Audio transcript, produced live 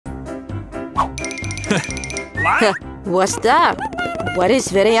What? What's that? What is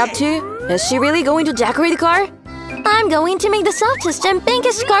Vede up to? Is she really going to decorate the car? I'm going to make the softest and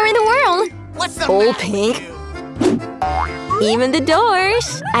pinkest car in the world. What's the All matter pink? with you? Even the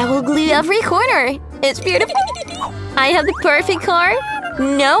doors. I will glue every corner. It's beautiful. I have the perfect car.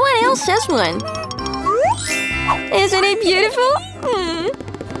 No one else has one. Isn't it beautiful?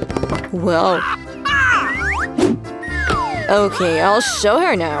 Well. Okay, I'll show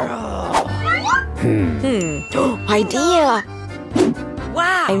her now. Idea!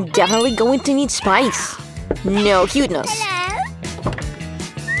 Wow. I'm definitely going to need spice. No cuteness.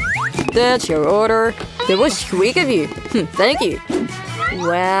 That's your order. That was sweet of you. Thank you.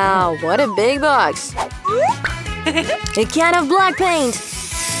 Wow, what a big box. A can of black paint.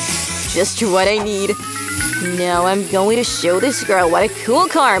 Just what I need. Now I'm going to show this girl what a cool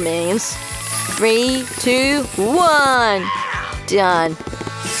car means. 3, 2, 1. Done.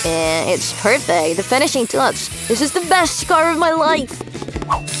 And it's perfect. The finishing touch. This is the best car of my life.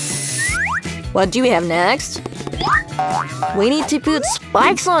 What do we have next? We need to put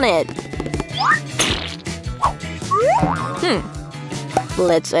spikes on it.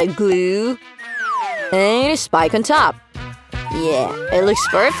 Let's add glue. And a spike on top. Yeah, it looks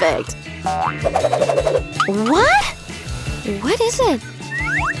perfect. What? What is it?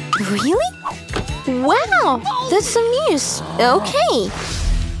 Really? Wow, that's some news. Okay.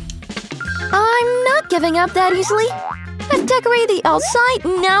 I'm not giving up that easily. I've decorated the outside,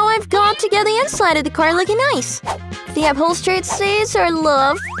 now I've got to get the inside of the car looking nice. The upholstered seats are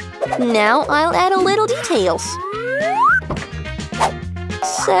love. Now I'll add a little details.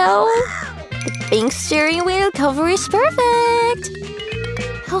 So, the pink steering wheel cover is perfect.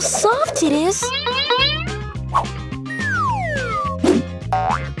 How soft it is.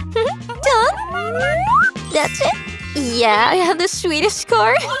 Done. That's it. Yeah, I have the sweetest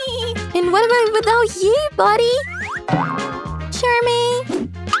car. And what about without you, buddy?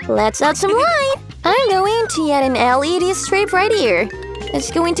 Charming. Let's add some light. I'm going to add an LED strip right here.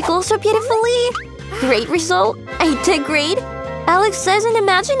 It's going to glow so beautifully. Great result. I did great. Alex isn't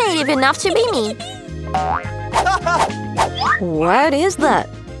imaginative enough to be me. What is that?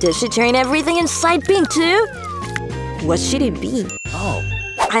 Did she turn everything inside pink too? What should it be? Oh.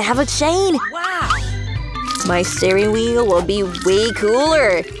 I have a chain. Wow. My steering wheel will be way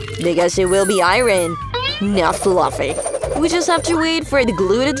cooler because it will be iron, not fluffy. We just have to wait for the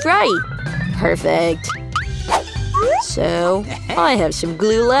glue to dry. Perfect. So, I have some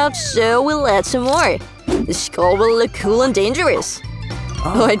glue left, so we'll add some more. The skull will look cool and dangerous.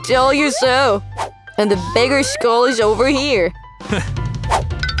 Oh, I tell you so. And the bigger skull is over here.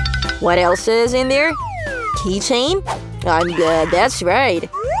 What else is in there? Keychain? I'm good, that's right.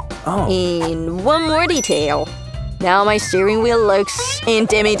 Oh. And one more detail. Now my steering wheel looks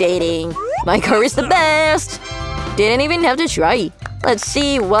intimidating. My car is the best. Didn't even have to try. Let's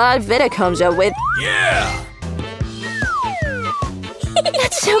see what Vita comes up with. Yeah.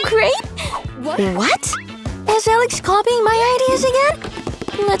 That's so great. What? Is Alex copying my ideas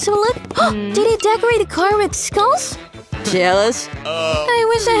again? Let's have a look. Did he decorate the car with skulls? Jealous? I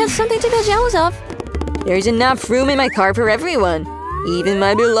wish I had something to be jealous of. There's enough room in my car for everyone. Even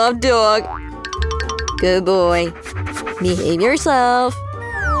my beloved dog. Good boy. Behave yourself.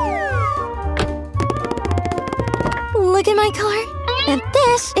 Look at my car. And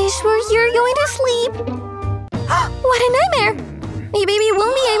this is where you're going to sleep. What a nightmare. My baby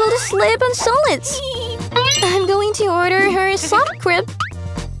won't be able to sleep on solids. I'm going to order her a soft crib.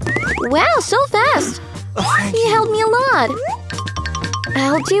 Wow, so fast. You helped me a lot.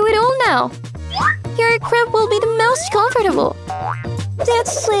 I'll do it all now. Your crib will be the most comfortable.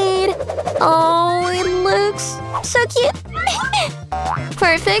 That's sweet. Oh, it looks so cute.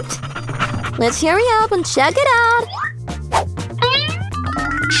 Perfect. Let's hurry up and check it out.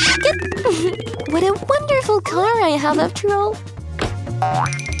 What a wonderful car I have after all.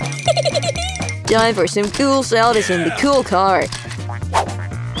 Time for some cool selfies in the cool car.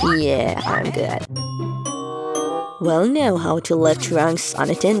 Yeah, I'm good. We'll know how to let trunks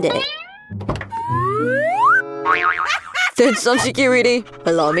unattended. That's some security.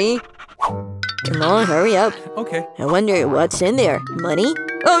 Allow me. Come on, hurry up. Okay. I wonder what's in there. Money?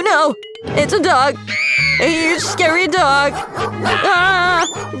 Oh no! It's a dog! A huge scary dog! Ah!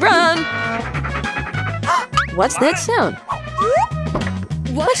 Run! What's that sound?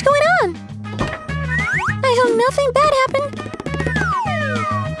 What's going on? I hope nothing bad happened.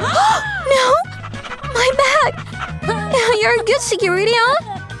 No! My bag! You're a good security, huh?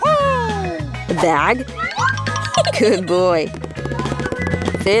 A bag? Good boy.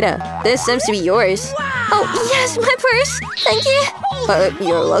 Vita, this seems to be yours. Oh, yes, my purse! Thank you!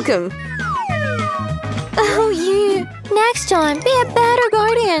 You're welcome. Next time, be a better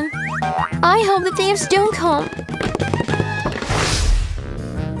guardian. I hope the thieves don't come.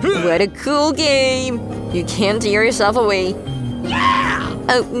 What a cool game! You can't tear yourself away.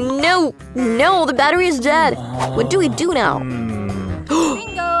 Oh, no! No, the battery is dead! What do we do now?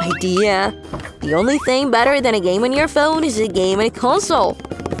 Idea! The only thing better than a game on your phone is a game on a console.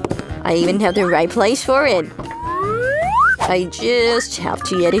 I even have the right place for it. I just have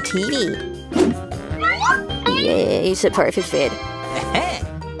to get a TV. Yeah, it's a perfect fit.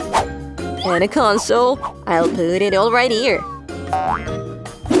 And a console. I'll put it all right here.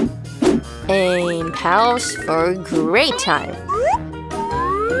 And pause for a great time.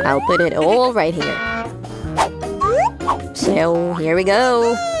 I'll put it all right here. So, here we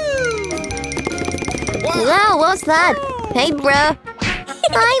go. Wow, what's that? Hey, bruh.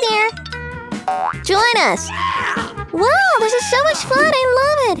 Hi there. Join us. Wow, this is so much fun. I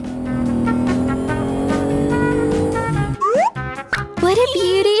love it. What a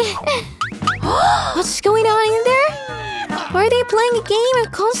beauty. What's going on in there? Are they playing a game or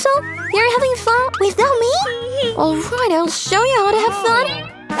console? You're having fun without me? Alright, I'll show you how to have fun.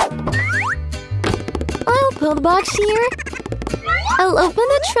 I'll put the box here. I'll open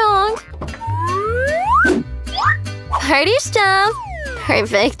the trunk. Party stuff.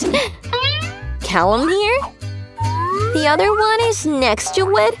 Perfect. Callum here. The other one is next to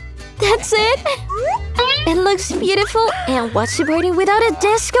it. That's it. It looks beautiful. And what's a party without a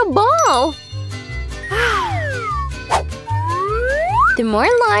disco ball? The more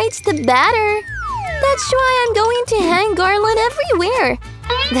lights, the better. That's why I'm going to hang garland everywhere.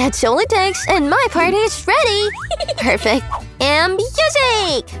 That's all it takes, and my party is ready. Perfect. And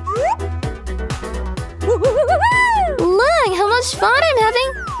music! Look how much fun I'm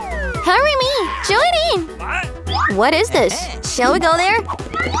having. Hurry me, join in. What is this? Shall we go there?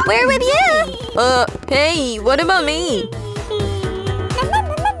 We're with you. Hey, what about me?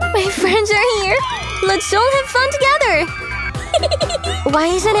 My friends are here. Let's all have fun together. Why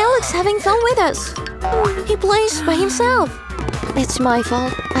isn't Alex having fun with us? He plays by himself. It's my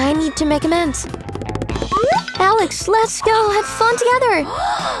fault. I need to make amends. Alex, let's go have fun together.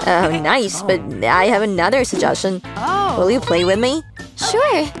 Oh, nice, but I have another suggestion. Will you play with me?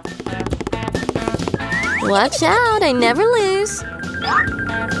 Sure. Watch out, I never lose.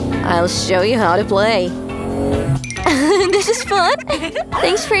 I'll show you how to play. This is fun.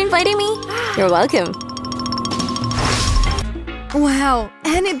 Thanks for inviting me. You're welcome. Wow,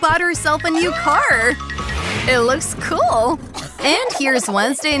 Annie bought herself a new car! It looks cool! And here's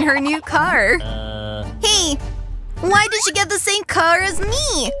Wednesday in her new car. Hey! Why did you get the same car as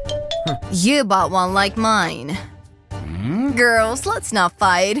me? You bought one like mine. Girls, let's not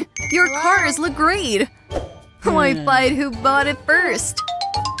fight. Your cars look great. Why fight who bought it first?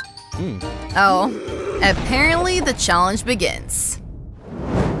 Oh, apparently the challenge begins.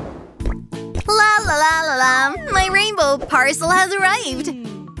 La la la la la! My rainbow parcel has arrived!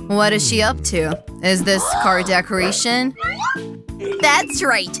 What is she up to? Is this car decoration? That's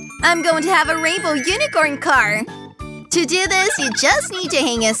right! I'm going to have a rainbow unicorn car! To do this, you just need to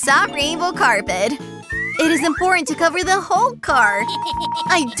hang a soft rainbow carpet. It is important to cover the whole car.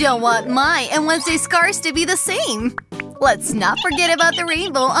 I don't want my and Wednesday's cars to be the same. Let's not forget about the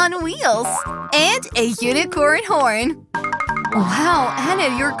rainbow on wheels. And a unicorn horn. Wow,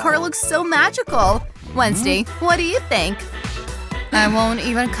 Anna, your car looks so magical. Wednesday, what do you think? I won't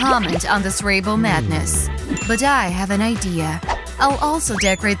even comment on this rainbow madness. But I have an idea. I'll also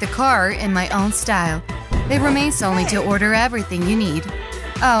decorate the car in my own style. It remains only to order everything you need.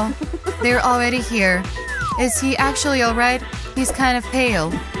 Oh, they're already here. Is he actually alright? He's kind of pale.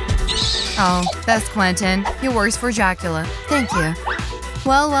 Oh, that's Quentin. He works for Dracula. Thank you.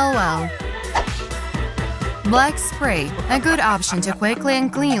 Well, well, well. Black spray, a good option to quickly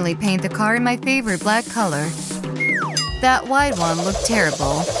and cleanly paint the car in my favorite black color. That white one looked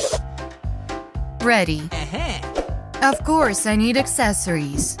terrible. Ready. Of course, I need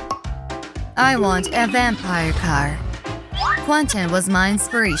accessories. I want a vampire car. Quentin was my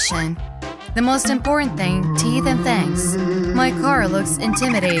inspiration. The most important thing, teeth and fangs. My car looks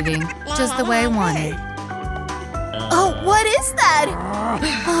intimidating, just the way I want it. Oh, what is that?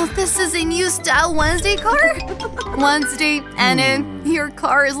 Oh, this is a new style Wednesday car? Wednesday, Anna, your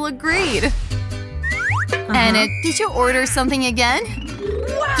cars look great. Anna, did you order something again?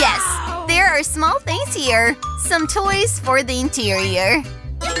 Yes, there are small things here. Some toys for the interior.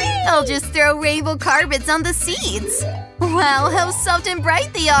 I'll just throw rainbow carpets on the seats. Wow, how soft and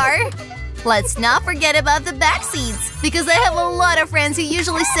bright they are. Let's not forget about the back seats, because I have a lot of friends who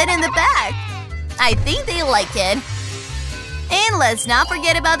usually sit in the back. I think they like it. And let's not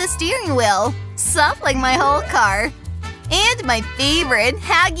forget about the steering wheel. Soft like my whole car. And my favorite,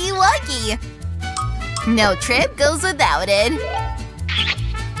 Huggy Wuggy. No trip goes without it.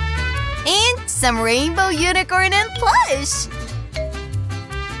 And some rainbow unicorn and plush.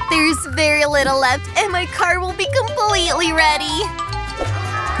 There's very little left and my car will be completely ready.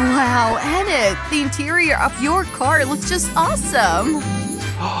 Wow, Annette, the interior of your car looks just awesome.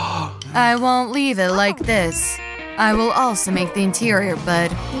 I won't leave it like this. I will also make the interior,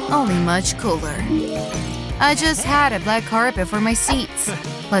 but only much cooler. I just had a black carpet for my seats.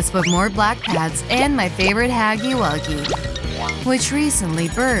 Let's put more black pads and my favorite Huggy Wuggy, which recently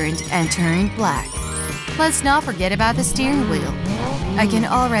burned and turned black. Let's not forget about the steering wheel. I can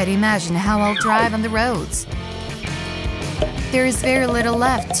already imagine how I'll drive on the roads. There is very little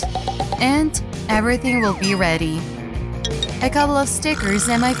left, and everything will be ready. A couple of stickers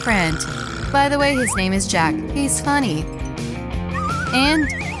and my friend. By the way, his name is Jack. He's funny. And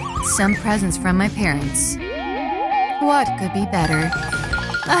some presents from my parents. What could be better?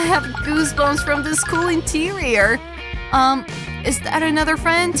 I have goosebumps from this cool interior. Is that another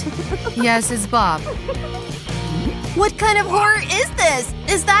friend? Yes, it's Bob. What kind of horror is this?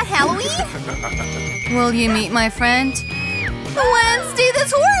 Is that Halloween? Will you meet my friend? Wednesday,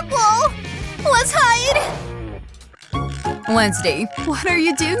 that's horrible! Let's hide! Wednesday, what are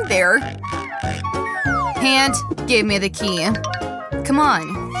you doing there? Hand, give me the key. Come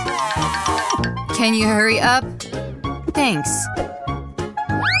on. Can you hurry up? Thanks.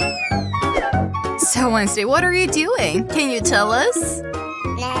 So Wednesday, what are you doing? Can you tell us?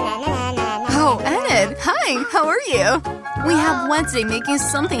 Oh, Annette, hi, how are you? We have Wednesday making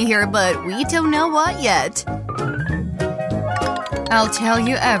something here, but we don't know what yet. I'll tell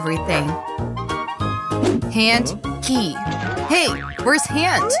you everything. Hand, key. Hey, where's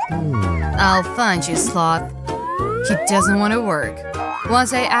Hand? I'll find you, Sloth. He doesn't want to work.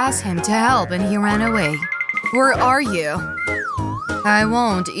 Once I asked him to help and he ran away. Where are you? I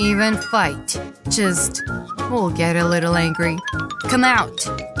won't even fight. Just, we'll get a little angry. Come out.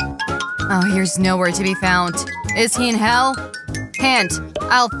 Oh, he's nowhere to be found. Is he in hell? Hand,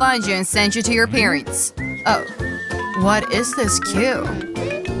 I'll find you and send you to your parents. Oh, what is this queue?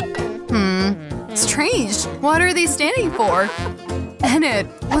 Strange. What are they standing for? Annette,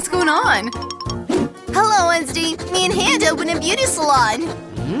 what's going on? Hello, Wednesday. Me and Hand opened a beauty salon.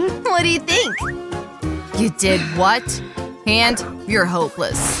 What do you think? You did what? Hand, you're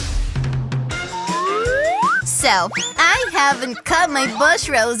hopeless. So, I haven't cut my bush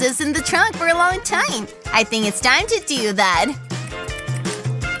roses in the trunk for a long time. I think it's time to do that.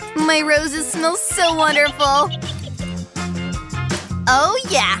 My roses smell so wonderful. Oh,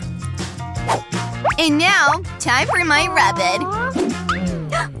 yeah. And now, time for my rabbit.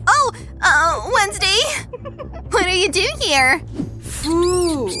 Oh, Wednesday. What are you doing here?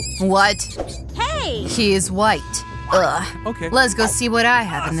 Ooh. What? Hey! He is white. Ugh. Okay. Let's go see what I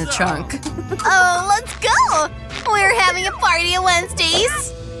have in the trunk. Oh, let's go! We're having a party on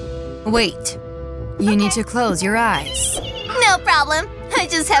Wednesdays. Wait. You need to close your eyes. No problem. I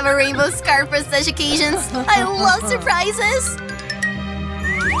just have a rainbow scarf for such occasions. I love surprises.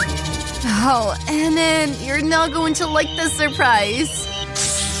 Oh, and then you're not going to like the surprise.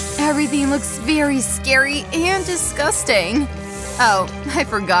 Everything looks very scary and disgusting. Oh, I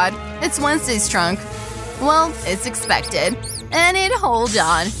forgot. It's Wednesday's trunk. Well, it's expected. And hold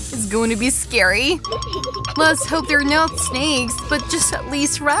on. It's going to be scary. Let's hope they're not snakes, but just at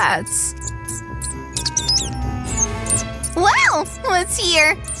least rats. Wow! What's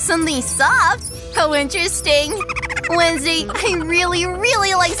here? Something soft. How interesting. Wednesday, I really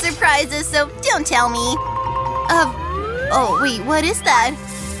like surprises, so don't tell me. Oh, wait, what is that?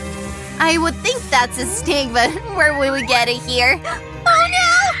 I would think that's a snake, but where will we get it here? Oh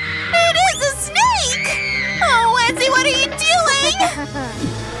no! It is a snake! Oh, Wednesday, what are you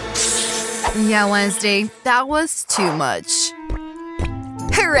doing? Yeah, Wednesday, that was too much.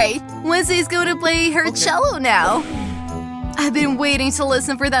 Hooray! Wednesday's going to play her cello now. I've been waiting to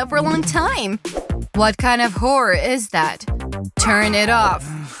listen for that for a long time. What kind of horror is that? Turn it off.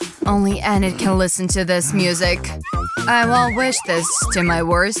 Only Annette can listen to this music. I won't wish this to my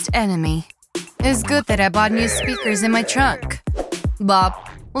worst enemy. It's good that I bought new speakers in my trunk. Bob,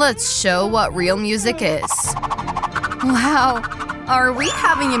 let's show what real music is. Wow, are we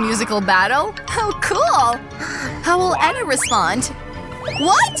having a musical battle? How cool! How will Annette respond?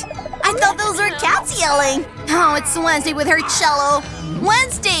 What? I thought those were cats yelling. Oh, it's Wednesday with her cello.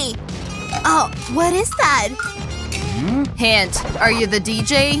 Wednesday! Oh, what is that? Hint, are you the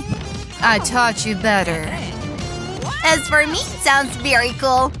DJ? I taught you better. As for me, it sounds very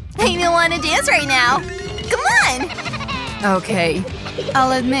cool. I don't want to dance right now. Come on! Okay,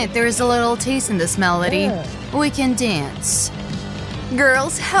 I'll admit there is a little taste in this melody. We can dance.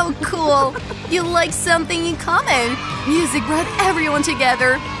 Girls, how cool! You like something in common! Music brought everyone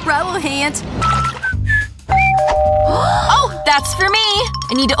together! Bravo, Hand! Oh, that's for me!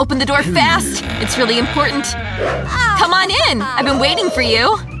 I need to open the door fast. It's really important. Come on in! I've been waiting for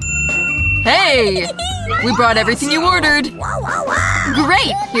you. Hey! We brought everything you ordered.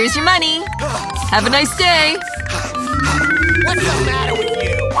 Great! Here's your money. Have a nice day. What's the matter with you?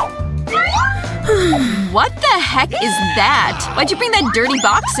 What the heck is that? Why'd you bring that dirty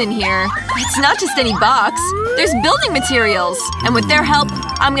box in here? It's not just any box. There's building materials. And with their help,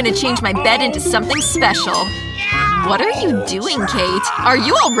 I'm gonna change my bed into something special. What are you doing, Kate? Are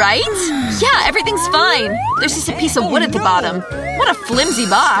you alright? Yeah, everything's fine. There's just a piece of wood at the bottom. What a flimsy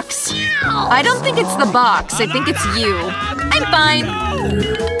box. I don't think it's the box. I think it's you. I'm fine.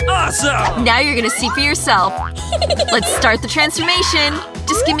 Awesome! Now you're gonna see for yourself. Let's start the transformation.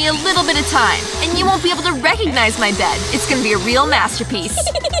 Just give me a little bit of time, and you won't be able to recognize my bed. It's gonna be a real masterpiece.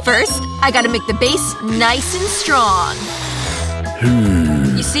 First, I gotta make the base nice and strong.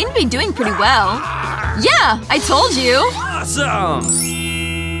 You seem to be doing pretty well. Yeah, I told you.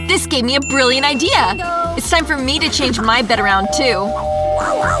 Awesome! This gave me a brilliant idea. It's time for me to change my bed around, too.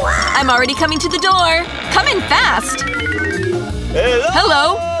 I'm already coming to the door. Come in fast.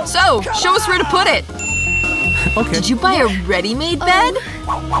 Hello. So, show us where to put it. Okay. Did you buy a ready-made bed?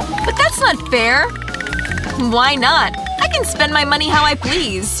 But that's not fair. Why not? I can spend my money how I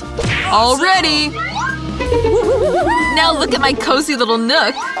please. Already. Now look at my cozy little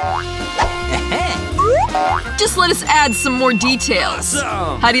nook. Just let us add some more details.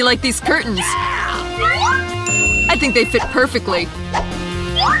 Awesome. How do you like these curtains? I think they fit perfectly.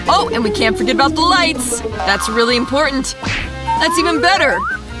 Oh, and we can't forget about the lights. That's really important. That's even better.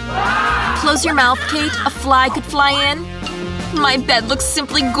 Close your mouth, Kate. A fly could fly in. My bed looks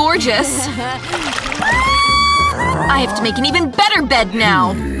simply gorgeous. I have to make an even better bed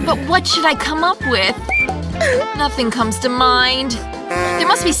now. But what should I come up with? Nothing comes to mind. There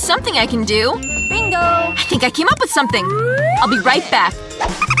must be something I can do. Bingo! I think I came up with something. I'll be right back.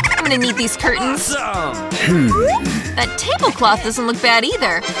 I'm gonna need these curtains. Awesome! That tablecloth doesn't look bad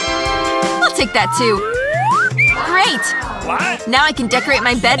either. I'll take that too. Great! What? Now I can decorate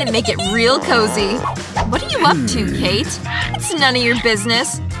my bed and make it real cozy. What are you up to, Kate? It's none of your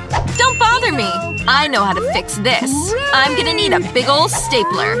business. Don't bother me. I know how to fix this. I'm gonna need a big ol'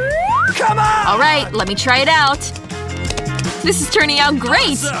 stapler. Come on! Alright, let me try it out. This is turning out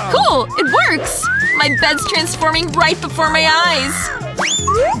great! Cool! It works! My bed's transforming right before my eyes!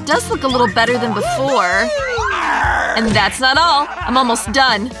 It does look a little better than before. And that's not all. I'm almost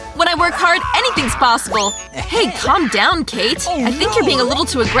done. When I work hard, anything's possible. Hey, calm down, Kate. I think you're being a little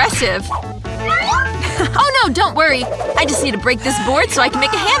too aggressive. Oh no, don't worry. I just need to break this board so I can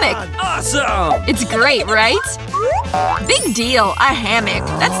make a hammock. Awesome! It's great, right? Big deal, a hammock.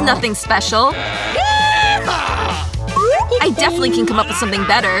 That's nothing special. I definitely can come up with something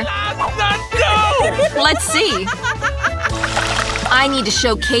better. Let's see. I need to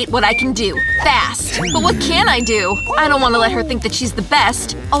show Kate what I can do. Fast. But what can I do? I don't want to let her think that she's the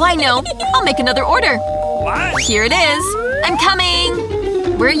best. Oh, I know. I'll make another order. What? Here it is. I'm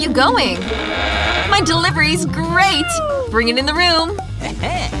coming. Where are you going? My delivery's great. Bring it in the room.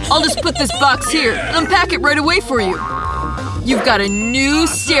 I'll just put this box here and unpack it right away for you. You've got a new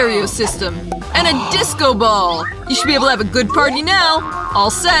stereo system. And a disco ball. You should be able to have a good party now.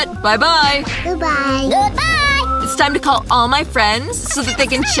 All set. Bye-bye. Goodbye. Goodbye! It's time to call all my friends so that they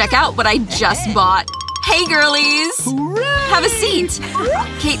can check out what I just bought. Hey, girlies! Have a seat.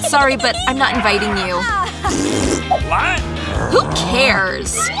 Kate, sorry, but I'm not inviting you. What? Who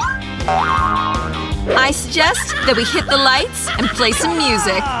cares? I suggest that we hit the lights and play some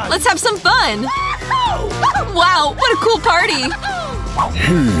music. Let's have some fun! Wow, what a cool party!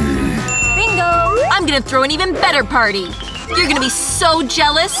 Bingo! I'm gonna throw an even better party! You're gonna be so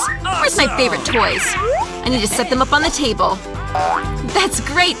jealous! Where's my favorite toys? I need to set them up on the table. That's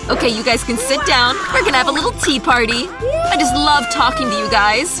great! Okay, you guys can sit down. We're gonna have a little tea party. I just love talking to you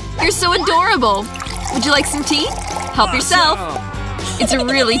guys. You're so adorable. Would you like some tea? Help yourself. It's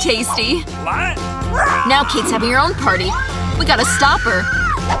really tasty. What? Now Kate's having her own party. We gotta stop her.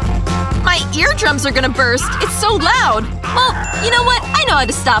 My eardrums are gonna burst. It's so loud. Well, you know what? I know how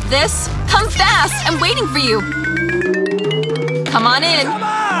to stop this. Come fast. I'm waiting for you. Come on in.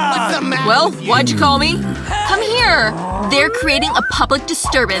 What's the matter? Well, why'd you call me? Come here. They're creating a public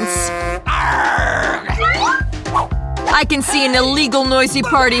disturbance. I can see an illegal noisy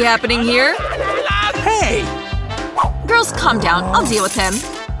party happening here. Hey! Girls, calm down. I'll deal with him.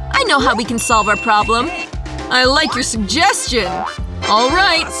 I know how we can solve our problem. I like your suggestion. All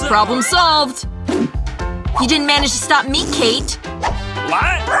right, problem solved. You didn't manage to stop me, Kate.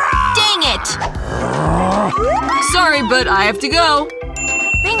 What? Dang it! Sorry, but I have to go.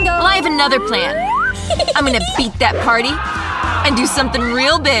 Bingo! Well, I have another plan. I'm gonna beat that party and do something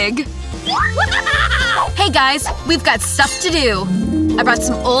real big. Hey guys, we've got stuff to do. I brought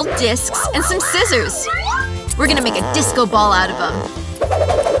some old discs and some scissors. We're gonna make a disco ball out of them.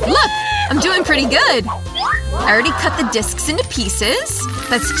 Look! I'm doing pretty good. I already cut the discs into pieces.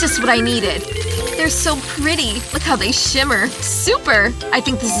 That's just what I needed. They're so pretty. Look how they shimmer. Super! I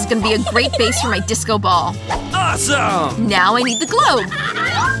think this is gonna be a great base for my disco ball. Awesome! Now I need the globe.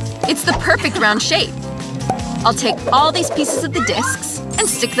 It's the perfect round shape. I'll take all these pieces of the discs and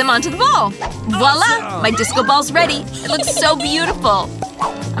stick them onto the ball. Voila! Awesome. My disco ball's ready. It looks so beautiful.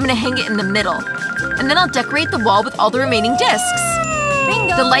 I'm gonna hang it in the middle. And then I'll decorate the wall with all the remaining discs.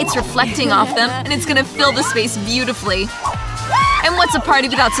 Bingo! The light's reflecting off them, and it's gonna fill the space beautifully. And what's a party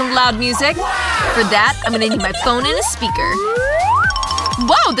without some loud music? For that, I'm gonna need my phone and a speaker.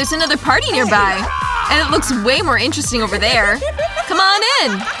 Whoa, there's another party nearby. And it looks way more interesting over there. Come on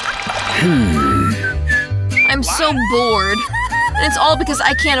in! I'm so bored. And it's all because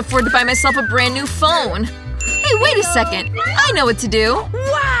I can't afford to buy myself a brand new phone. Hey, wait a second. I know what to do.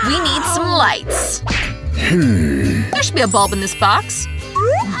 We need some lights. There should be a bulb in this box.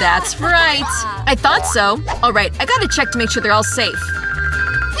 That's right. I thought so. Alright, I gotta check to make sure they're all safe.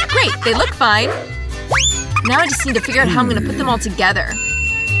 Great, they look fine. Now I just need to figure out how I'm gonna put them all together.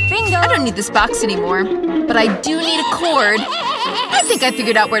 Bingo! I don't need this box anymore, but I do need a cord. I think I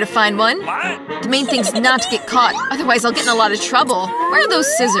figured out where to find one. What? The main thing's not to get caught, otherwise I'll get in a lot of trouble. Where are those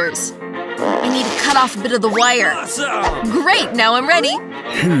scissors? I need to cut off a bit of the wire. Awesome! Great, now I'm ready.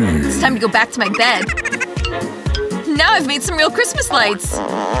 It's time to go back to my bed. Now I've made some real Christmas lights.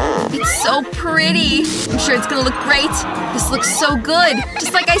 It's so pretty. I'm sure it's gonna look great. This looks so good,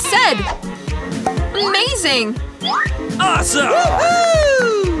 just like I said. Amazing! Awesome!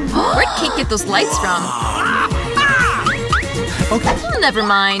 Where'd Kate get those lights from? Okay. Never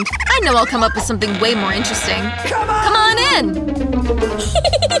mind. I know I'll come up with something way more interesting. Come on in!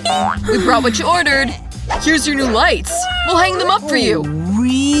 We brought what you ordered. Here's your new lights. We'll hang them up for you.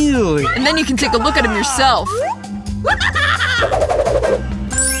 Really? And then you can take a look at them yourself.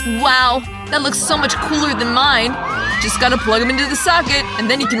 Wow, that looks so much cooler than mine. Just gotta plug them into the socket, and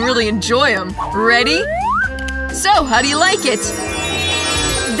then you can really enjoy them. Ready? So, how do you like it?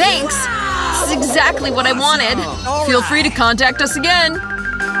 Thanks! This is exactly what I wanted. Feel free to contact us again.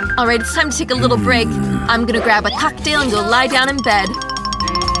 Alright, it's time to take a little break. I'm gonna grab a cocktail and go lie down in bed.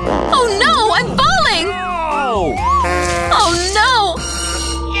 Oh no! I'm falling! Oh! Oh no!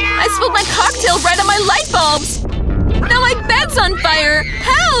 I spilled my cocktail right on my light bulbs! Now my bed's on fire!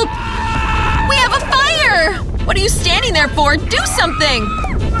 Help! We have a fire! What are you standing there for? Do something!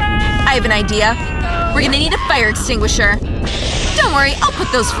 I have an idea. We're gonna need a fire extinguisher. Don't worry, I'll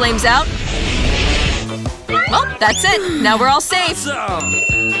put those flames out. Well, that's it. Now we're all safe. Awesome!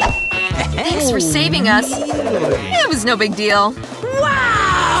 Thanks for saving us. It was no big deal.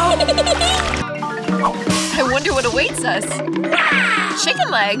 Wow! I wonder what awaits us. Chicken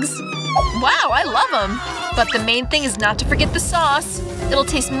legs. Wow, I love them. But the main thing is not to forget the sauce. It'll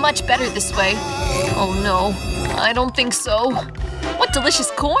taste much better this way. Oh no, I don't think so. What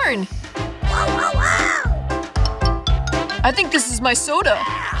delicious corn. I think this is my soda.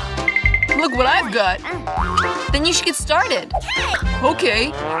 Look what I've got. Then you should get started.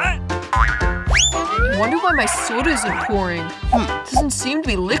 Okay. Wonder why my soda isn't pouring. Doesn't seem to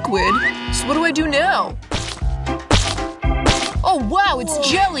be liquid. So what do I do now? Oh wow, it's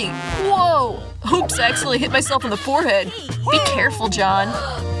jelly! Whoa! Oops, I accidentally hit myself on the forehead. Be careful, John.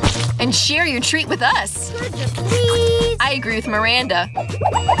 And share your treat with us. Please! I agree with Miranda.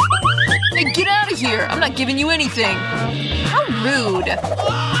 Hey, get out of here! I'm not giving you anything. How rude.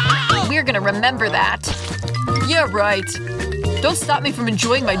 We're gonna remember that. Yeah, right. Don't stop me from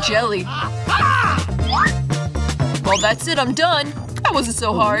enjoying my jelly. Well, that's it, I'm done. That wasn't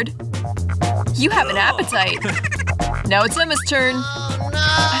so hard. You have an appetite. Now it's Emma's turn.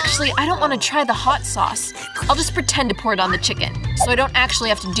 Actually, I don't want to try the hot sauce. I'll just pretend to pour it on the chicken, so I don't actually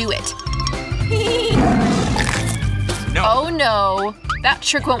have to do it. No. Oh no. That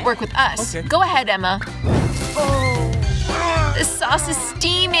trick won't work with us. Okay. Go ahead, Emma. This sauce is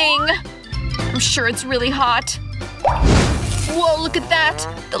steaming. I'm sure it's really hot. Whoa, look at that.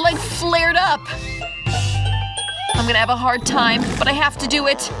 The leg flared up. I'm gonna have a hard time, but I have to do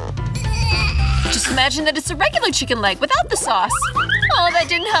it. Just imagine that it's a regular chicken leg without the sauce. Oh, that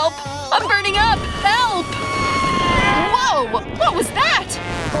didn't help. I'm burning up. Help! Whoa! What was that?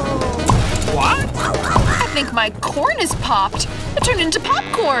 What? I think my corn is popped. It turned into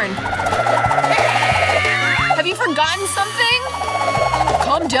popcorn. forgotten something?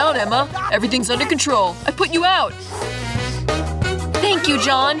 Calm down, Emma. Everything's under control. I put you out. Thank you,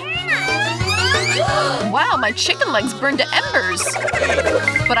 John. Wow, my chicken legs burned to embers.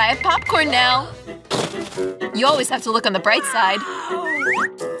 But I have popcorn now. You always have to look on the bright side.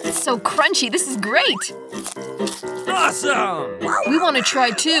 It's so crunchy. This is great. Awesome! We want to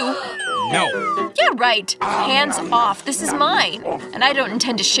try too. No. Yeah, right. Hands off. This is mine. And I don't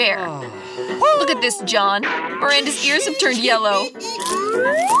intend to share. Look at this, John. Miranda's ears have turned yellow.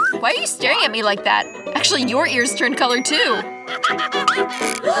 Why are you staring at me like that? Actually, your ears turned color too.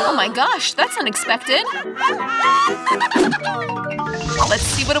 Oh my gosh, that's unexpected. Let's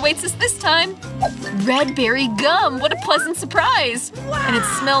see what awaits us this time. Red berry gum. What a pleasant surprise. And it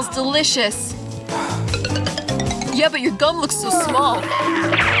smells delicious. Yeah, but your gum looks so small.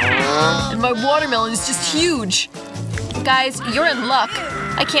 And my watermelon is just huge. Guys, you're in luck.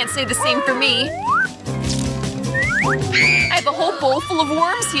 I can't say the same for me. I have a whole bowl full of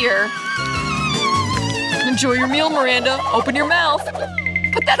worms here. Enjoy your meal, Miranda. Open your mouth.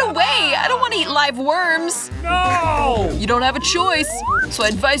 Put that away. I don't want to eat live worms. No! You don't have a choice, so I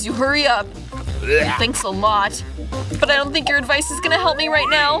advise you hurry up. Thanks a lot. But I don't think your advice is gonna help me right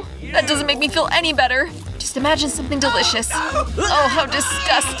now. That doesn't make me feel any better. Just imagine something delicious. Oh, how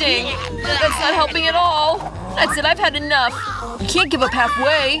disgusting. That's not helping at all. That's it, I've had enough. You can't give up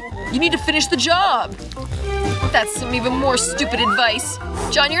halfway. You need to finish the job. That's some even more stupid advice.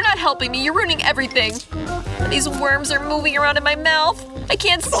 John, you're not helping me. You're ruining everything. These worms are moving around in my mouth. I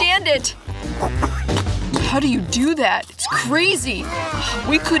can't stand it. How do you do that? It's crazy.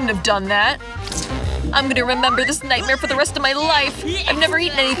 We couldn't have done that. I'm gonna remember this nightmare for the rest of my life. I've never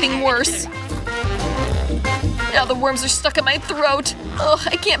eaten anything worse. Now the worms are stuck in my throat. Ugh,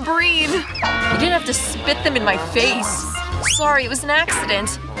 I can't breathe. You didn't have to spit them in my face. Sorry, it was an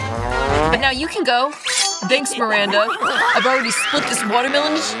accident. But now you can go. Thanks, Miranda. I've already split this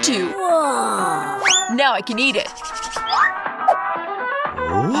watermelon into two. Now I can eat it.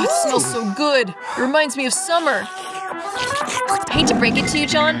 Oh, it smells so good. It reminds me of summer. I hate to break it to you,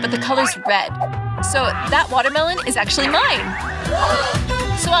 John, but the color's red. So that watermelon is actually mine.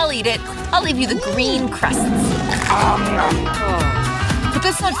 So I'll eat it. I'll leave you the green crusts. But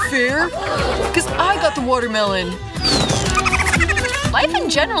that's not fair, because I got the watermelon. Life in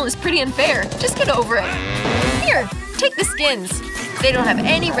general is pretty unfair. Just get over it. Here, take the skins. They don't have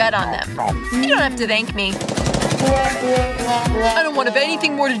any red on them. You don't have to thank me. I don't want to have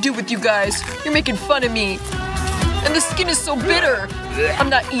anything more to do with you guys. You're making fun of me. And the skin is so bitter. I'm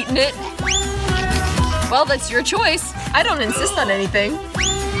not eating it. Well, that's your choice. I don't insist on anything.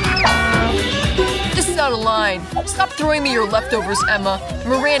 This is out of line. Stop throwing me your leftovers, Emma.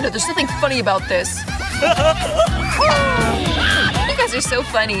 Miranda, there's nothing funny about this. You guys are so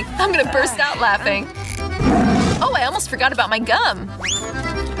funny. I'm gonna burst out laughing. Oh, I almost forgot about my gum.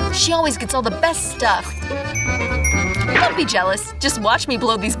 She always gets all the best stuff. Don't be jealous. Just watch me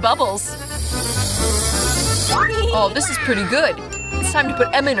blow these bubbles. Oh, this is pretty good. It's time to put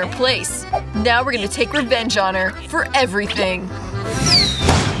Emma in her place. Now we're gonna take revenge on her for everything.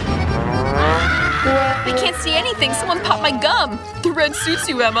 I can't see anything. Someone popped my gum. The red suits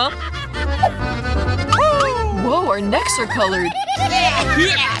you, Emma. Whoa, our necks are colored.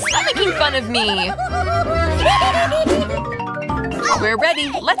 Stop making fun of me. We're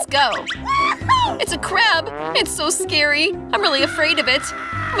ready. Let's go. It's a crab. It's so scary. I'm really afraid of it.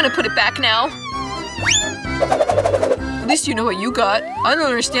 I'm gonna put it back now. At least you know what you got. I don't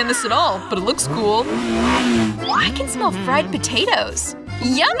understand this at all, but it looks cool. I can smell fried potatoes.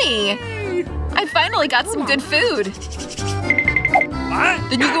 Yummy! I finally got some good food.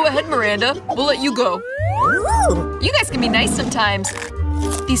 Then you go ahead, Miranda. We'll let you go. You guys can be nice sometimes.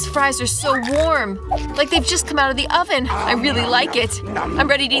 These fries are so warm. Like they've just come out of the oven. I really like it. I'm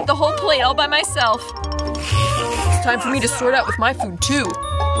ready to eat the whole plate all by myself. It's time for me to sort out with my food, too.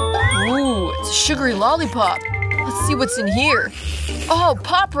 Ooh, it's a sugary lollipop. Let's see what's in here. Oh,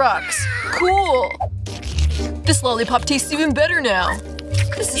 Pop Rocks. Cool. This lollipop tastes even better now.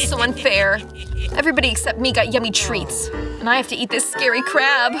 This is so unfair. Everybody except me got yummy treats. And I have to eat this scary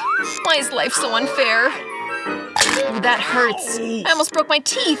crab. Why is life so unfair? Ooh, that hurts. I almost broke my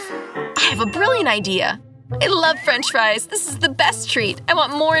teeth. I have a brilliant idea. I love French fries. This is the best treat. I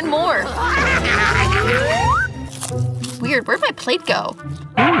want more and more. Weird, where'd my plate go?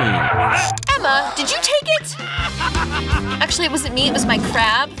 Emma, did you take it? Actually, it wasn't me, it was my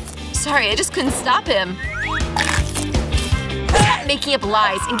crab. Sorry, I just couldn't stop him. Stop making up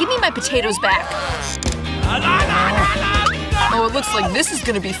lies and give me my potatoes back. Oh, it looks like this is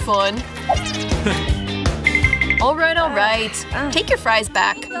gonna be fun. All right. Take your fries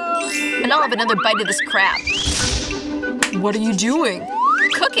back. And I'll have another bite of this crab. What are you doing?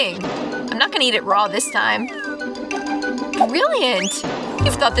 Cooking. I'm not gonna eat it raw this time. Brilliant!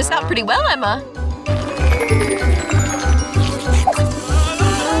 You've thought this out pretty well, Emma.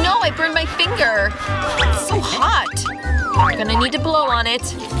 No, I burned my finger. It's so hot. I'm gonna need to blow on it.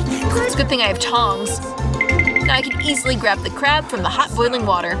 It's a good thing I have tongs. Now I can easily grab the crab from the hot boiling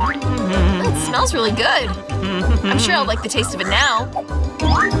water. It smells really good. I'm sure I'll like the taste of it now.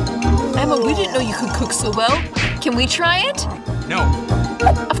 Emma, we didn't know you could cook so well. Can we try it? No.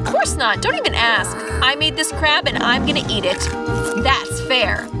 Of course not. Don't even ask. I made this crab and I'm gonna eat it. That's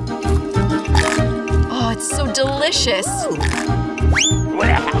fair. Oh, it's so delicious.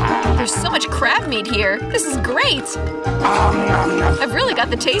 There's so much crab meat here. This is great. I've really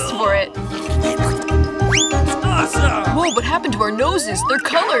got the taste for it. Awesome! Whoa, what happened to our noses? They're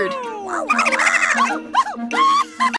colored.